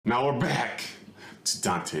Now we're back to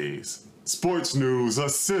Dante's Sports News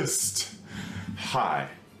Assist. Hi,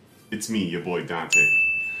 it's me, your boy Dante.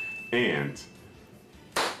 And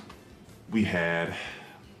we had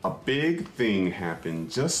a big thing happen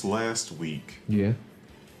just last week. Yeah.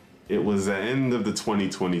 It was the end of the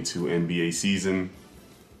 2022 NBA season.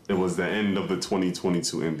 It was the end of the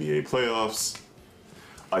 2022 NBA playoffs.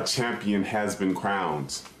 A champion has been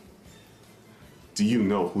crowned. Do you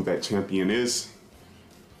know who that champion is?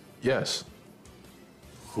 Yes.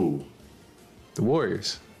 Who? The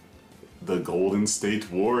Warriors. The Golden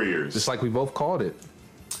State Warriors. Just like we both called it.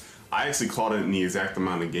 I actually called it in the exact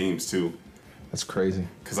amount of games too. That's crazy.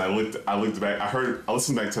 Because I looked back. I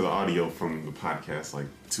listened back to the audio from the podcast like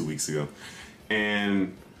 2 weeks ago,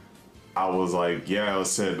 and I was like, yeah, I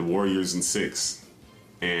said the Warriors in 6,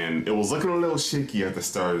 and it was looking a little shaky at the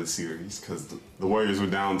start of the series because the Warriors were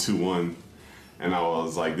down 2-1, and I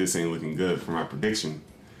was like, this ain't looking good for my prediction.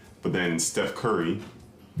 But then Steph Curry,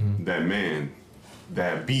 that man,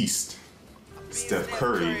 that beast, Steph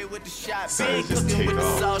Curry, decided to just take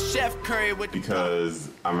off. Because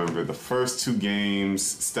I remember the first 2 games,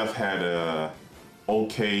 Steph had a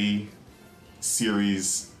okay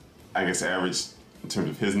series, I guess average in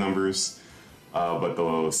terms of his numbers. But the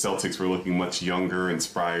Celtics were looking much younger and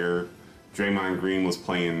sprier. Draymond Green was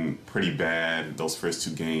playing pretty bad those first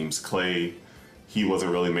 2 games. Clay, he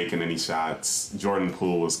wasn't really making any shots. Jordan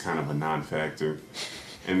Poole was kind of a non-factor.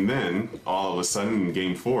 And then, all of a sudden, in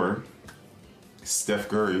Game 4, Steph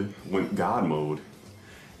Curry went God mode.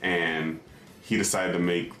 And he decided to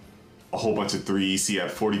make a whole bunch of threes. He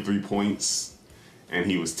had 43 points. And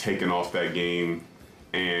he was taken off that game.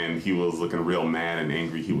 And he was looking real mad and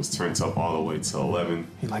angry. He was turned up all the way to 11.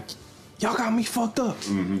 He like, y'all got me fucked up.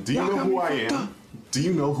 Mm-hmm. Do you know who I am? Do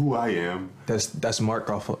you know who I am? That's Mark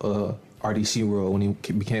off of RDC World when he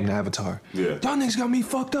became an Avatar. Yeah. Y'all niggas got me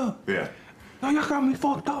fucked up. Yeah. No, y'all got me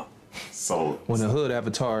fucked up. So when the hood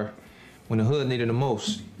Avatar, when the hood needed the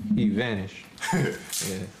most, he vanished. Yeah.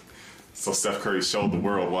 So Steph Curry showed the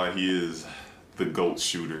world why he is the GOAT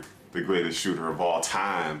shooter, the greatest shooter of all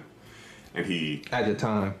time. And he... At the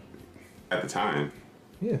time. At the time?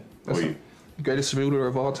 Yeah. That's the greatest shooter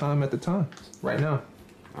of all time at the time. Right now.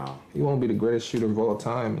 Oh. He won't be the greatest shooter of all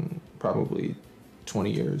time in probably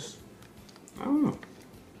 20 years. I don't know.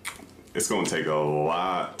 It's going to take a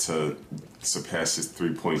lot to surpass his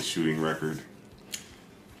 3-point shooting record.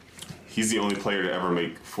 He's the only player to ever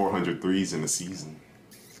make 400 threes in a season.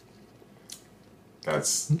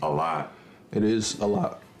 That's a lot. It is a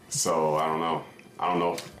lot. So, I don't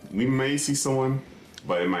know. We may see someone,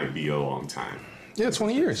 but it might be a long time. Yeah,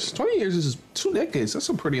 20 years. 20 years is 2 decades. That's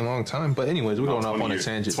a pretty long time. But anyways, we're going off on a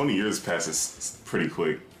tangent. 20 years passes pretty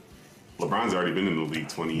quick. LeBron's already been in the league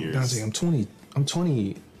 20 years. Dante, I'm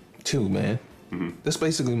 22, man. Mm-hmm. That's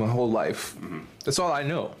basically my whole life. Mm-hmm. That's all I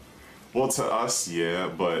know. Well, to us,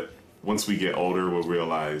 yeah, but once we get older, we'll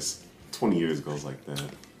realize 20 years goes like that.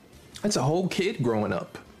 That's a whole kid growing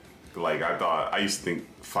up. Like, I used to think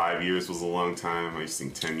 5 years was a long time. I used to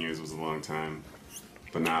think 10 years was a long time.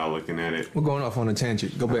 But now looking at it... We're going off on a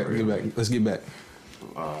tangent. Get back. Let's get back.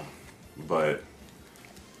 But,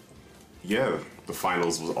 yeah, the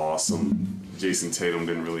finals was awesome. Jason Tatum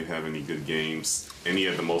didn't really have any good games. And he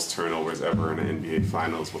had the most turnovers ever in the NBA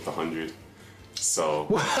Finals with 100. So...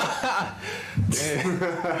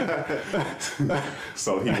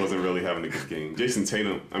 so he wasn't really having a good game.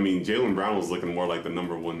 Jaylen Brown was looking more like the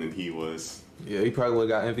number 1 than he was. Yeah, he probably would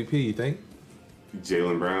have got MVP, you think?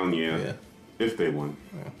 Jaylen Brown, yeah. If they won.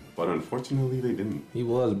 Yeah. But unfortunately, they didn't. He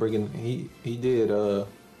was bringing... He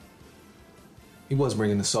was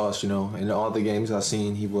bringing the sauce, you know. In all the games I've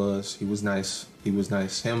seen, he was nice. He was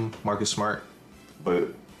nice. Him, Marcus Smart. But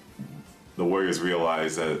the Warriors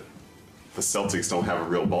realized that the Celtics don't have a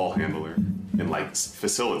real ball handler and like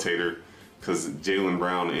facilitator because Jaylen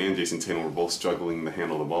Brown and Jason Tatum were both struggling to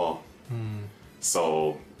handle the ball.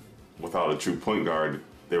 So without a true point guard,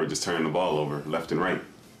 they were just turning the ball over left and right.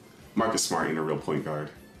 Marcus Smart ain't a real point guard.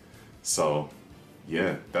 So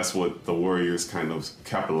yeah, that's what the Warriors kind of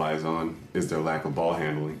capitalize on is their lack of ball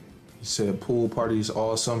handling. He said pool parties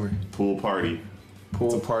all summer. Pool parties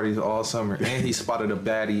all summer. And he spotted a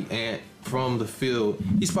baddie and from the field.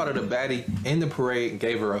 He spotted a baddie in the parade and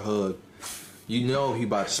gave her a hug. You know he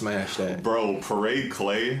about to smash that. Bro, Parade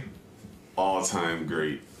Clay, all-time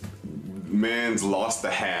great. Man's lost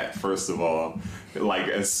the hat, first of all. Like,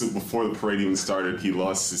 before the parade even started, he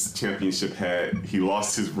lost his championship hat. He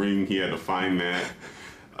lost his ring. He had to find that.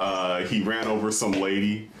 He ran over some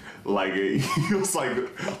lady. Like, he was like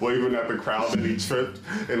waving at the crowd and he tripped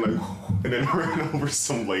and then ran over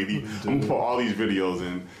some lady. I'm gonna put all these videos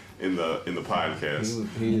in. in the podcast.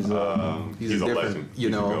 He's a different, legend. you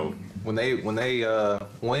He's a know, GOAT. when they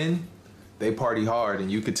win, they party hard,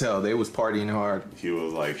 and you could tell they was partying hard. He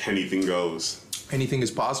was like, anything goes. Anything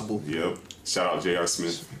is possible. Yep. Shout out J.R.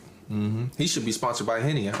 Smith. He should be sponsored by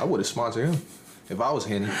Henny. I would have sponsored him if I was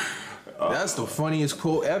Henny. That's the funniest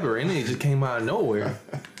quote ever, and it just came out of nowhere.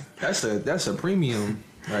 That's a premium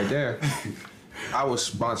right there. I would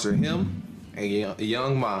sponsor him and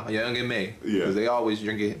Young and May. Yeah. Because they always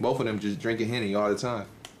drink it. Both of them just drinking Henny all the time.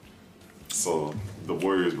 So the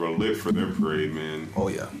Warriors were lit for their parade, man. Oh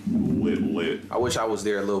yeah. Lit. I wish I was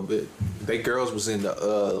there a little bit. They girls was in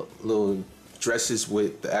the little dresses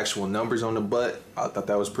with the actual numbers on the butt. I thought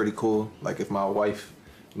that was pretty cool. Like if my wife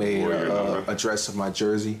made a dress of my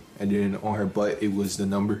jersey and then on her butt it was the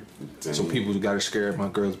number. Dang. So people got to scare at my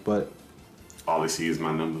girl's butt. All they see is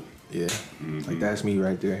my number. Yeah, like that's me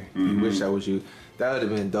right there. You wish that was you. That would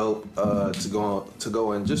have been dope to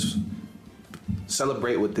go and just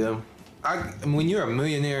celebrate with them. When you're a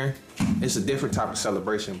millionaire, it's a different type of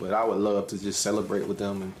celebration. But I would love to just celebrate with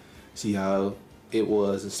them and see how it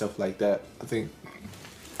was and stuff like that. I think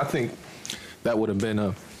that would have been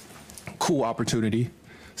a cool opportunity,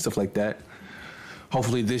 stuff like that.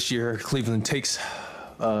 Hopefully this year Cleveland takes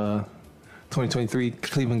 2023.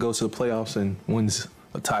 Cleveland goes to the playoffs and wins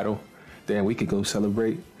a title. Then we could go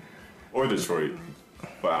celebrate. Or Detroit.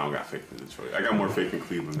 But I don't got faith in Detroit. I got more faith in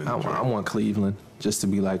Cleveland than Detroit. I want Cleveland just to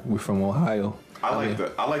be like we're from Ohio. I like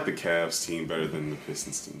the Cavs team better than the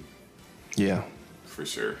Pistons team. Yeah, For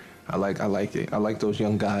sure. I like it. I like those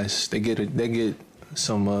young guys. They get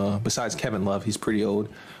some. Besides Kevin Love, he's pretty old.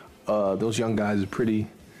 Those young guys are pretty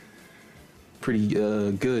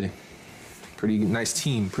good. Pretty nice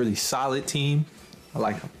team. Pretty solid team. I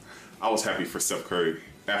like them. I was happy for Steph Curry.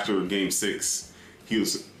 After Game 6, he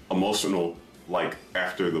was emotional, like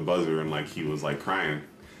after the buzzer, and like he was like crying.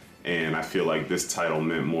 And I feel like this title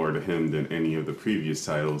meant more to him than any of the previous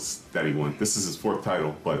titles that he won. This is his 4th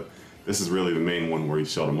title, but this is really the main one where he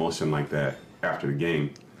showed emotion like that after the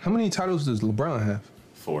game. How many titles does LeBron have?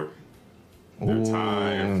 4. They're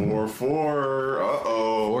tied 4-4.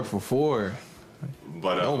 Uh-oh. 4 for 4.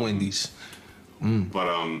 But No Wendy's.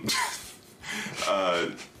 But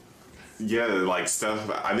yeah, like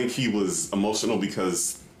Steph, I think he was emotional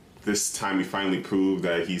because this time he finally proved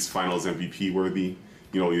that he's Finals MVP worthy.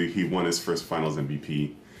 You know, he won his first Finals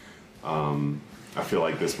MVP. I feel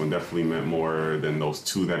like this one definitely meant more than those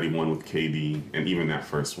 2 that he won with KD, and even that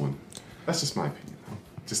first one. That's just my opinion, though.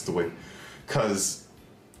 Just the way, cause,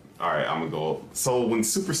 all right, I'm gonna go. So when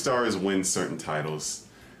superstars win certain titles,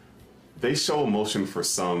 they show emotion for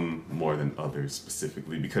some more than others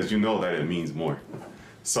specifically because you know that it means more.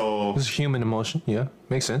 So It's human emotion. Yeah,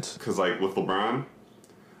 makes sense. because like with LeBron,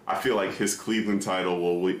 I feel like his Cleveland title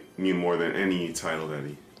will mean more than any title that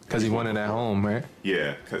he. Because he won it at home, right?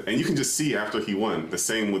 Yeah, and you can just see after he won. The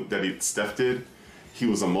same with that Steph did. He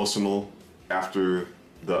was emotional after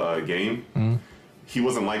the game. Mm-hmm. He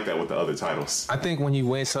wasn't like that with the other titles. I think when you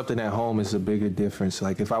win something at home, it's a bigger difference.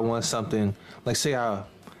 Like if I won something, like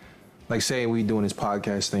say we doing this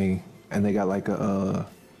podcast thing, and they got like a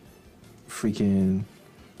freaking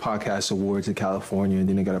podcast awards in California, and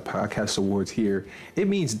then they got a podcast awards here. It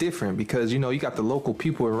means different because you know you got the local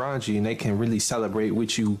people around you, and they can really celebrate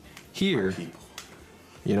with you here. People.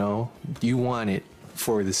 You know, you want it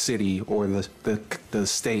for the city or the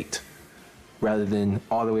state, rather than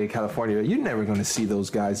all the way to California. You're never going to see those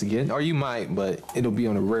guys again, or you might, but it'll be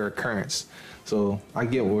on a rare occurrence. So I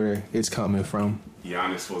get where it's coming from.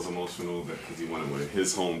 Giannis was emotional because he won it with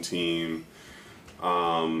his home team.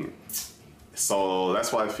 So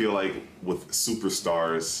that's why I feel like with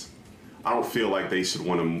superstars, I don't feel like they should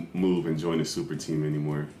want to move and join a super team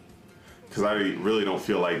anymore. Because I really don't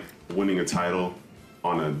feel like winning a title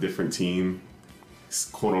on a different team,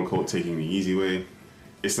 quote unquote, taking the easy way,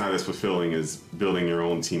 it's not as fulfilling as building your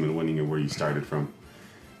own team and winning it where you started from.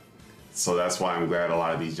 So that's why I'm glad a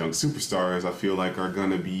lot of these young superstars, I feel like, are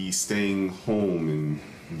going to be staying home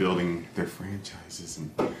and building their franchises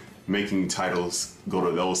and making titles go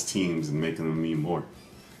to those teams and making them mean more.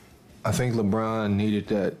 I think LeBron needed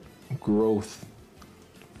that growth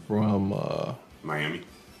from Miami.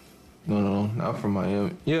 No, not from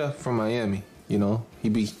Miami. Yeah, from Miami. You know,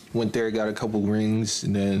 went there, got a couple rings,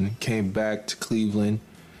 and then came back to Cleveland,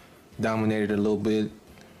 dominated a little bit,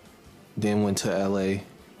 then went to LA.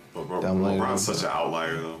 But LeBron's such an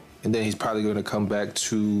outlier, though. And then he's probably going to come back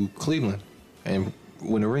to Cleveland and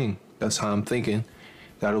win a ring. That's how I'm thinking.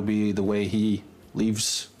 That'll be the way he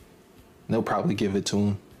leaves. They'll probably give it to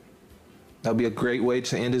him. That'll be a great way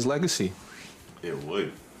to end his legacy. It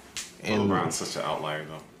would. And LeBron's such an outlier,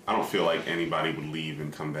 though. I don't feel like anybody would leave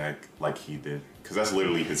and come back like he did, because that's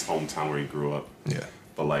literally his hometown where he grew up. Yeah.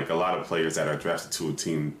 But like a lot of players that are drafted to a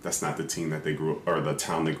team, that's not the team that they grew or the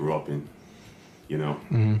town they grew up in. You know.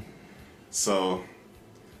 Mm-hmm. So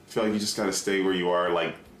I feel like you just gotta stay where you are.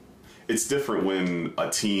 Like it's different when a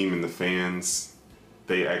team and the fans,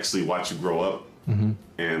 they actually watch you grow up,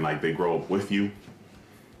 and like they grow up with you,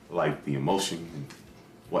 like the emotion and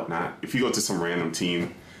whatnot. If you go to some random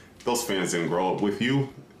team, those fans didn't grow up with you.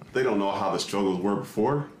 They don't know how the struggles were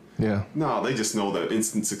before. Yeah. No, they just know the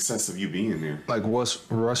instant success of you being there. Like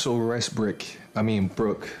Russell Westbrook. I mean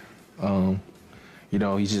Brook. You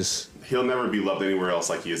know, he'll never be loved anywhere else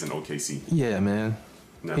like he is in OKC. Yeah, man.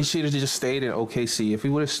 No. He should have just stayed in OKC. If he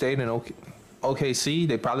would have stayed in OKC,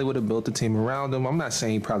 they probably would have built a team around him. I'm not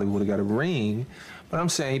saying he probably would have got a ring, but I'm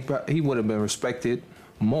saying he would have been respected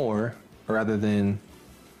more rather than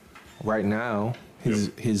right now.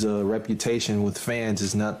 His reputation with fans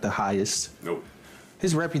is not the highest. Nope.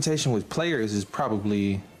 His reputation with players is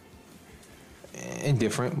probably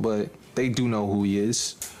indifferent, but they do know who he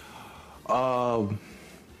is.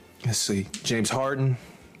 Let's see. James Harden,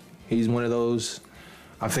 he's one of those.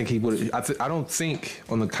 I think he would. I don't think,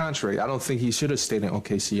 on the contrary, I don't think he should have stayed in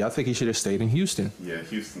OKC. I think he should have stayed in Houston. Yeah,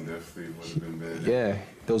 Houston definitely would have been bad. Yeah,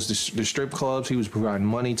 the strip clubs. He was providing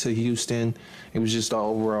money to Houston. It was just an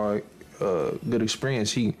overall good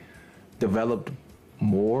experience. He developed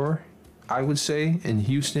more, I would say, in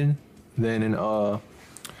Houston than in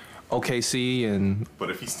OKC and.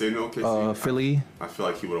 But if he stayed in OKC, Philly, I feel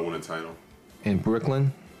like he would have won a title. And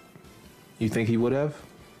Brooklyn, you think he would have?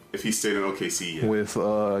 If he stayed in OKC, yeah. With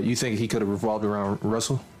you think he could have revolved around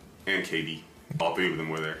Russell and KD? All three of them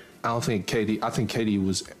were there. I don't think KD. I think KD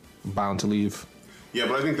was bound to leave. Yeah,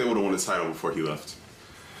 but I think they would have won a title before he left.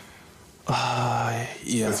 Yeah,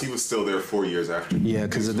 because he was still there 4 years after. Yeah,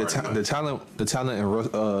 because the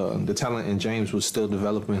talent in James was still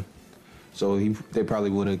developing, so they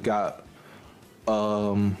probably would have got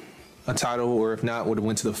a title, or if not, would have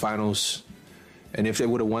went to the finals. And if they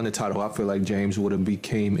would have won the title, I feel like James would have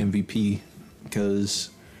became MVP because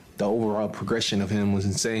the overall progression of him was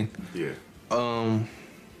insane. Yeah.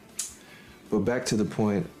 But back to the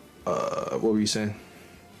point, what were you saying?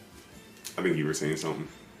 I think you were saying something.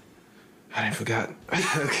 I forgot.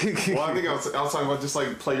 Well, I think I was talking about just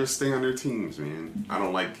like players staying on their teams, man. I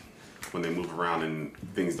don't like when they move around and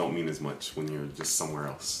things don't mean as much when you're just somewhere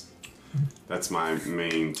else. That's my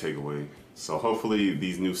main takeaway. So hopefully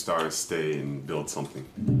these new stars stay and build something.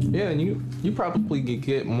 Yeah, and you probably could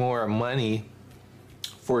get more money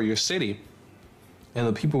for your city and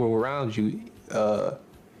the people around you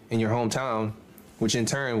in your hometown, which in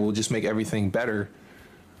turn will just make everything better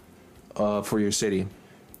for your city.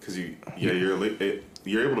 Because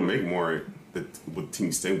you're able to make more with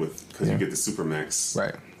teams stay with because you get the Supermax.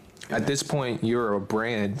 Right. At this point, you're a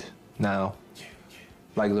brand now.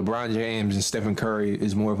 Like LeBron James and Stephen Curry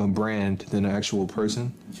is more of a brand than an actual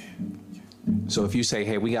person. So if you say,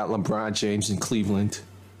 hey, we got LeBron James in Cleveland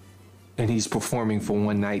and he's performing for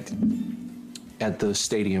one night at the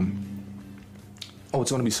stadium, oh,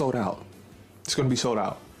 it's going to be sold out. It's going to be sold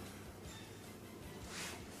out.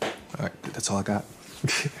 All right, that's all I got.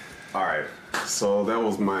 All right. So that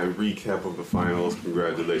was my recap of the finals.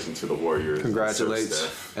 Congratulations to the Warriors.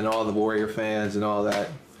 Congratulations. And all the Warrior fans and all that.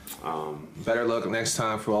 Better luck next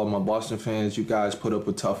time for all my Boston fans. You guys put up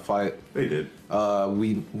a tough fight. They did.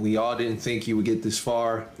 We all didn't think you would get this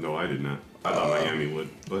far. No, I did not. I thought Miami would,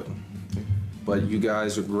 but you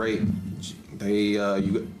guys are great. They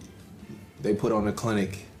put on a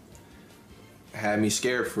clinic. Had me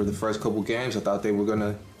scared for the first couple games. I thought they were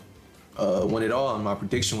gonna win it all, and my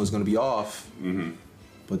prediction was gonna be off. Mm-hmm.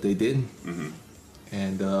 But they didn't. Mm-hmm.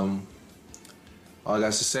 And all I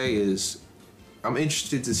got to say is, I'm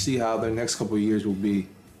interested to see how their next couple of years will be.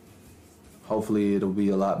 Hopefully it'll be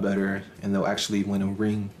a lot better and they'll actually win a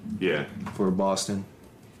ring. Yeah. For Boston.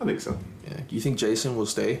 I think so. Yeah. Do you think Jason will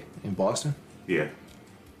stay in Boston? Yeah.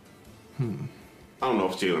 I don't know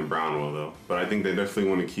if Jaylen Brown will though, but I think they definitely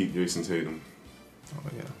want to keep Jason Tatum. Oh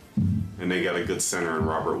yeah. And they got a good center in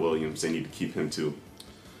Robert Williams. They need to keep him too.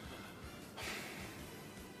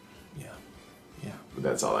 Yeah. But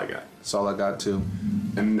that's all I got. That's all I got too.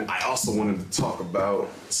 And I also wanted to talk about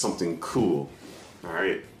something cool. All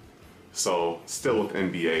right. So still with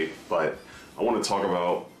NBA, but I want to talk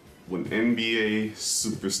about when NBA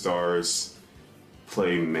superstars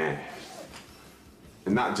play mad.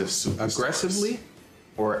 And not just superstars. Aggressively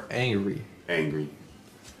or angry? Angry.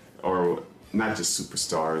 Or not just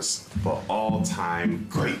superstars, but all-time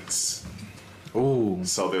greats. Ooh.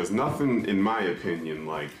 So there's nothing, in my opinion,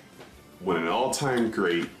 like when an all-time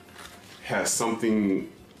great has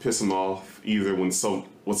something piss him off, either what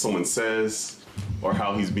someone says or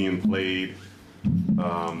how he's being played.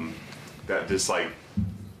 That just like,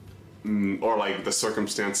 or like the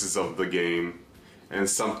circumstances of the game, and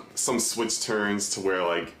some switch turns to where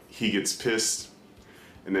like he gets pissed,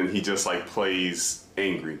 and then he just like plays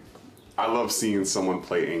angry. I love seeing someone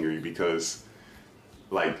play angry because,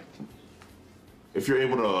 like, if you're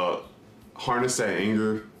able to harness that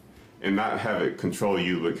anger and not have it control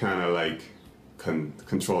you, but kind of like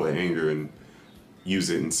control the anger and use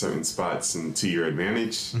it in certain spots and to your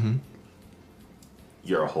advantage,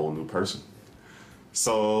 you're a whole new person.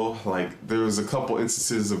 So, like, there was a couple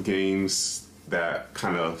instances of games that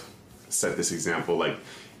kind of set this example. Like,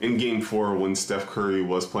 in Game 4, when Steph Curry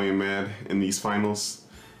was playing mad in these finals,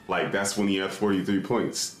 like, that's when he had 43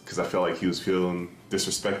 points. Because I felt like he was feeling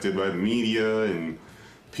disrespected by the media and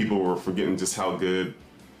people were forgetting just how good.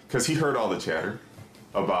 Because he heard all the chatter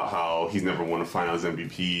about how he's never won a finals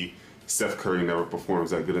MVP. Steph Curry never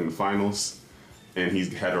performs that good in the finals. And he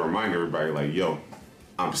had to remind everybody, like, yo,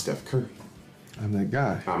 I'm Steph Curry. I'm that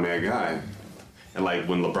guy. I'm that guy. And, like,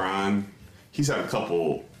 when LeBron, he's had a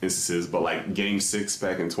couple instances, but, like, Game 6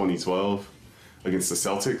 back in 2012 against the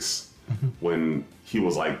Celtics, when he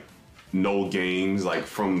was, like, no games, like,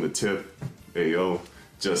 from the tip, hey, yo,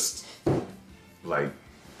 just, like,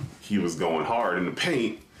 he was going hard in the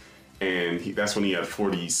paint, and that's when he had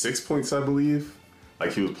 46 points, I believe.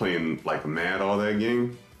 Like, he was playing, like, mad all that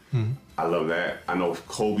game. I love that. I know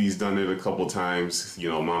Kobe's done it a couple times, you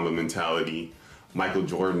know, Mamba mentality. Michael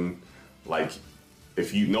Jordan, like,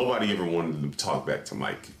 nobody ever wanted to talk back to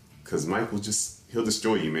Mike, because Mike he'll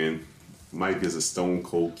destroy you, man. Mike is a stone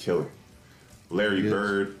cold killer. Larry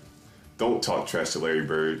Bird, don't talk trash to Larry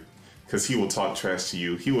Bird, because he will talk trash to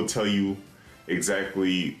you. He will tell you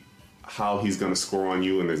exactly how he's going to score on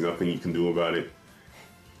you, and there's nothing you can do about it.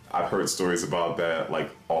 I've heard stories about that, like,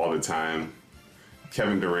 all the time.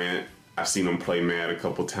 Kevin Durant, I've seen him play mad a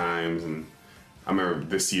couple times, and I remember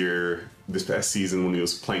this past season when he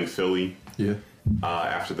was playing Philly,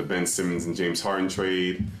 after the Ben Simmons and James Harden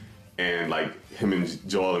trade, and like him and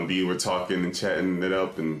Joel Embiid were talking and chatting it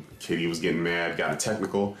up, and KD was getting mad, got a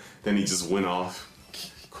technical, then he just went off,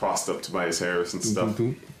 crossed up Tobias Harris and stuff.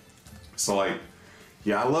 So, like,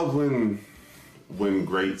 yeah, I love when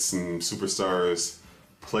greats and superstars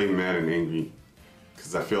play mad and angry,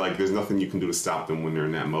 because I feel like there's nothing you can do to stop them when they're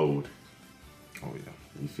in that mode. Oh yeah,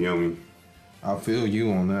 you feel me? I feel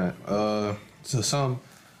you on that.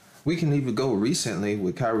 We can even go recently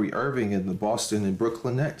with Kyrie Irving and the Boston and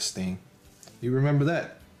Brooklyn Nets thing. You remember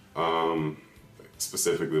that?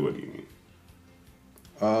 Specifically, what do you mean?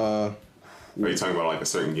 Are you talking about like a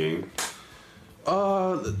certain game?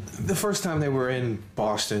 The first time they were in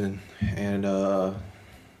Boston, and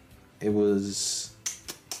it was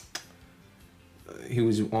he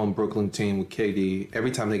was on Brooklyn team with KD.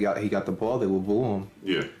 Every time he got the ball, they would boo him.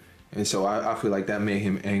 Yeah. And so I feel like that made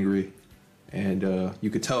him angry. And you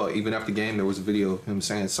could tell, even after the game, there was a video of him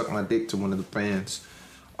saying, "Suck my dick" to one of the fans.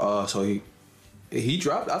 So he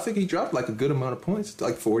dropped, I think he dropped like a good amount of points,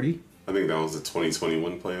 like 40. I think that was the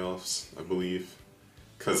 2021 playoffs, I believe.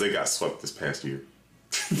 Because they got swept this past year.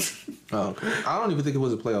 Oh, okay. I don't even think it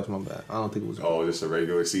was a playoffs, my bad. I don't think it was. Oh, just a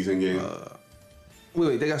regular season game?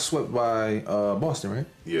 Wait, they got swept by Boston, right?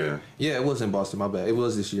 Yeah. Yeah, it was in Boston, my bad. It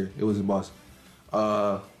was this year. It was in Boston.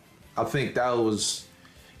 I think that was...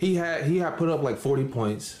 He had put up like 40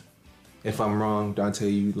 points. If I'm wrong, Dante,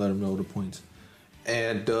 you let him know the points.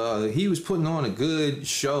 And he was putting on a good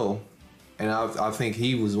show. And I think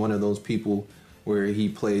he was one of those people where he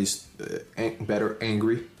plays better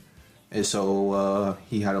angry. And so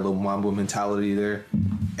he had a little Mamba mentality there.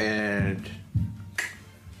 And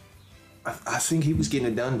I think he was getting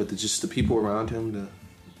it done, but just the people around him,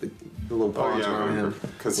 the little pawns around him.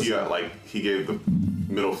 Because he gave the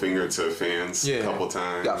middle finger to fans a couple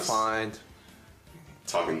times. Got fined.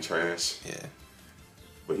 Talking trash. Yeah.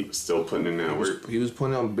 But he was still putting in that work. He was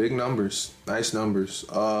putting on big numbers. Nice numbers.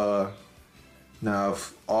 Now,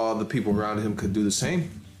 if all the people around him could do the same,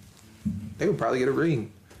 they would probably get a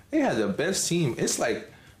ring. They had the best team. It's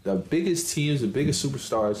like the biggest teams, the biggest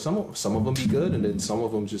superstars. Some of them be good, and then some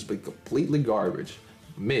of them just be completely garbage.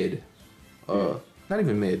 Mid. Not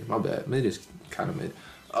even mid. My bad. Mid is kind of mid.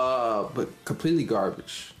 But completely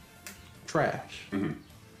garbage. Trash. Mm-hmm.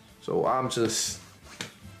 So I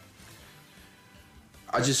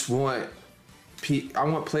just want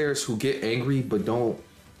players who get angry but don't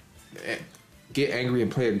get angry and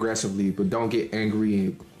play aggressively, but don't get angry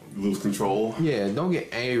and lose control. Yeah, don't get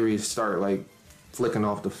angry and start like flicking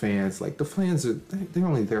off the fans. Like the fans they're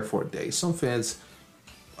only there for a day. Some fans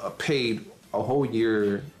paid a whole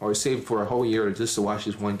year or save for a whole year just to watch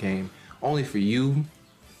this one game, only for you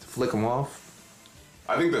to flick them off?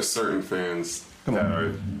 I think there's certain fans that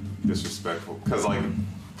are disrespectful because like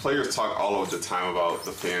players talk all of the time about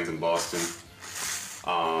the fans in Boston.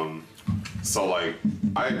 So like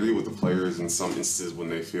I agree with the players in some instances when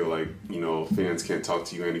they feel like, you know, fans can't talk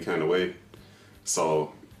to you any kind of way.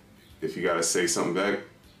 So if you gotta say something back,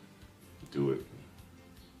 do it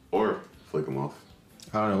or flick them off.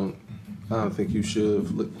 I don't think you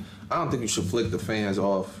should. I don't think you should flick the fans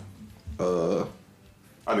off.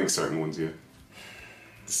 I think certain ones, yeah.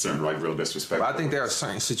 Certain like real disrespect. But I think there are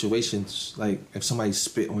certain situations, like if somebody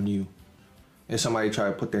spit on you, if somebody try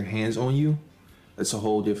to put their hands on you, it's a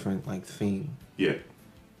whole different like thing. Yeah.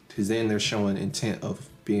 Because then they're showing intent of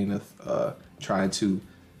being trying to.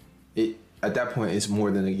 It at that point it's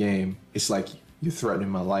more than a game. It's like you're threatening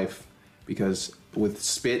my life, because with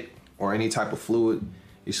spit or any type of fluid,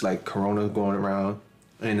 it's like corona going around,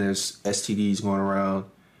 and there's STDs going around,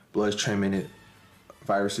 blood's transmitted,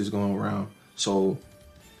 viruses going around. So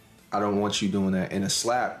I don't want you doing that. And a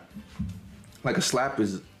slap, like a slap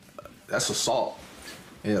that's assault.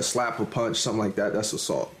 And a slap or punch, something like that, that's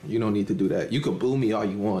assault. You don't need to do that. You can boo me all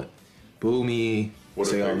you want. Boo me,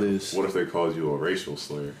 say all this. What if they called you a racial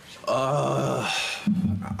slur? I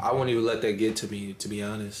won't even let that get to me, to be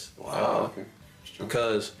honest. Okay.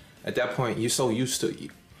 Because at that point, you're so used to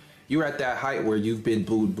you're at that height where you've been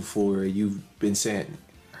booed before. You've been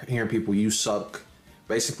hearing people, you suck,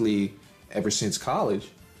 basically ever since college.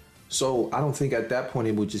 So I don't think at that point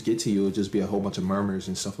it would just get to you. It would just be a whole bunch of murmurs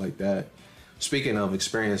and stuff like that. Speaking of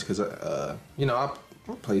experience, because you know, I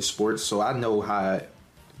play sports, so I know how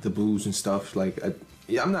the boos and stuff. Like,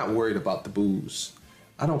 I'm not worried about the boos.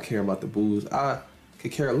 I don't care about the boos. I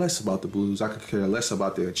could care less about the boos. I could care less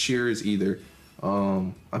about the cheers either.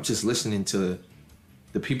 I'm just listening to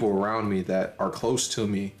the people around me that are close to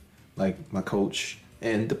me, like my coach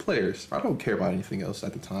and the players. I don't care about anything else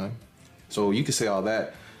at the time. So you can say all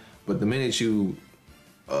that, but the minute you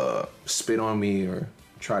spit on me or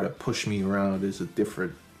try to push me around, it's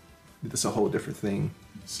a whole different thing.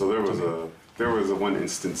 So there was a one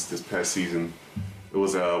instance this past season. It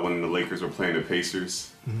was when the Lakers were playing the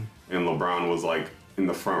Pacers, and LeBron was like in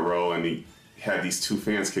the front row, and he had these two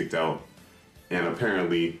fans kicked out, and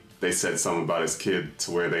apparently they said something about his kid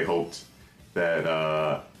to where they hoped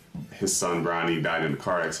that his son Bronny died in a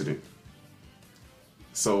car accident.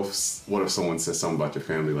 So what if someone says something about your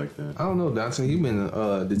family like that? I don't know, Dante. You've been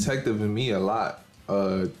detectiving me a lot,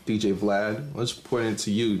 DJ Vlad. Let's point it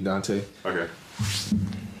to you, Dante. Okay.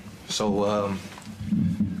 So,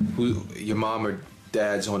 who your mom or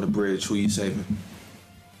dad's on the bridge? Who you saving?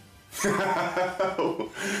 My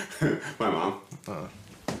mom.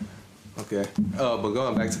 Okay. But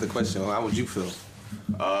going back to the question, how would you feel?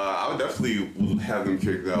 I would definitely have them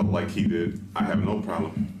kicked out like he did. I have no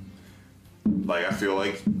problem. Like, I feel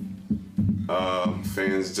like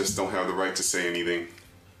fans just don't have the right to say anything.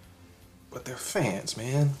 But they're fans,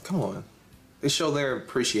 man. Come on. They show their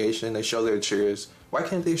appreciation. They show their cheers. Why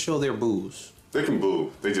can't they show their boos? They can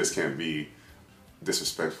boo. They just can't be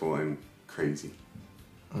disrespectful and crazy.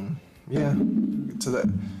 Yeah. To that,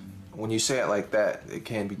 when you say it like that, it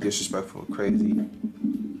can be disrespectful and crazy.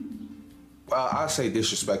 Well, I say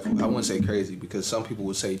disrespectful. I wouldn't say crazy, because some people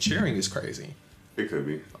would say cheering is crazy. It could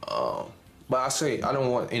be. But I don't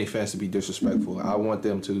want any fans to be disrespectful. I want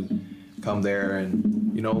them to come there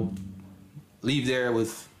and, you know, leave there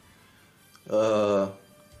with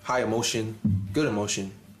high emotion, good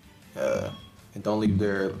emotion, and don't leave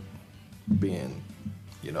there being,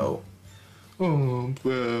 you know, oh,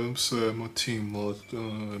 I'm sad my team lost. I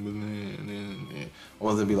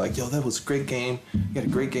want them to be like, yo, that was a great game. You had a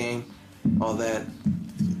great game. All that.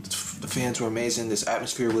 The fans were amazing. This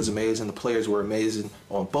atmosphere was amazing. The players were amazing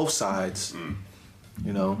on both sides.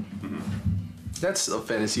 You know, that's a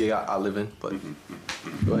fantasy I live in. But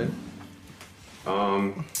go ahead.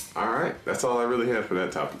 All right. That's all I really had for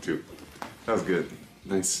that topic too. That was good.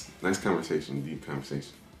 Nice conversation. Deep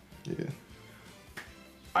conversation. Yeah.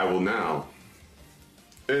 I will now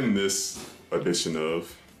end this edition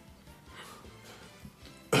of.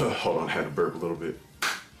 Hold on, I had to burp a little bit.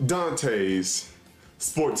 Dante's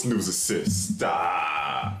Sports News Assist.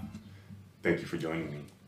 Thank you for joining me.